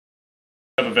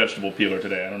have a vegetable peeler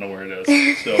today. I don't know where it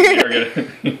is. So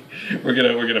we're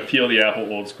gonna peel the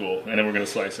apple old school, and then we're gonna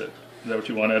slice it. Is that what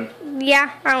you wanted?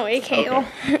 Yeah, I don't eat kale.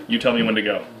 Okay. You tell me when to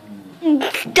go.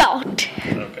 Don't.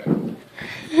 Okay.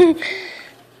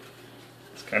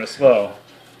 It's kind of slow.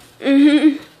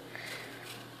 But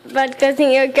good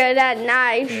thing you're good at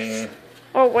knives.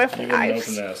 Or with You knives.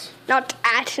 wouldn't open this. Not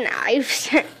at knives.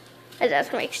 That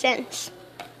doesn't make sense.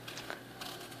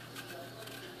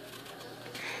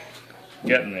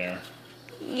 Getting there.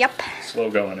 Yep. Slow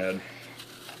going, Ed.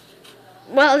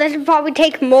 Well, this will probably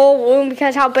take more room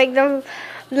because how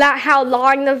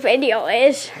long the video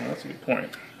is. Well, that's a good point.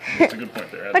 That's a good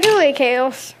point there, Ed. I do eat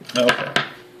kales. Okay.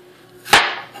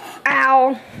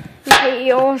 Ow.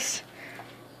 Kales.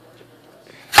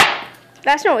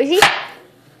 That's noisy.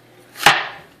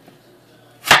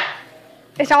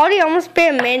 It's already almost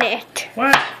been a minute.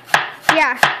 What?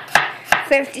 Yeah.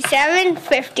 57,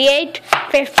 58,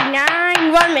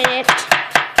 59, 1 minute.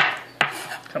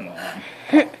 Come on.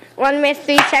 1 minute,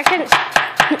 3 seconds.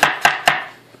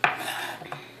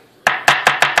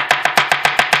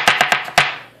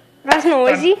 That's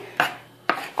noisy.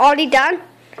 Already done.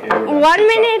 Yeah, 1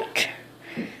 minute,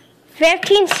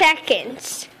 15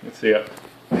 seconds. Let's see it.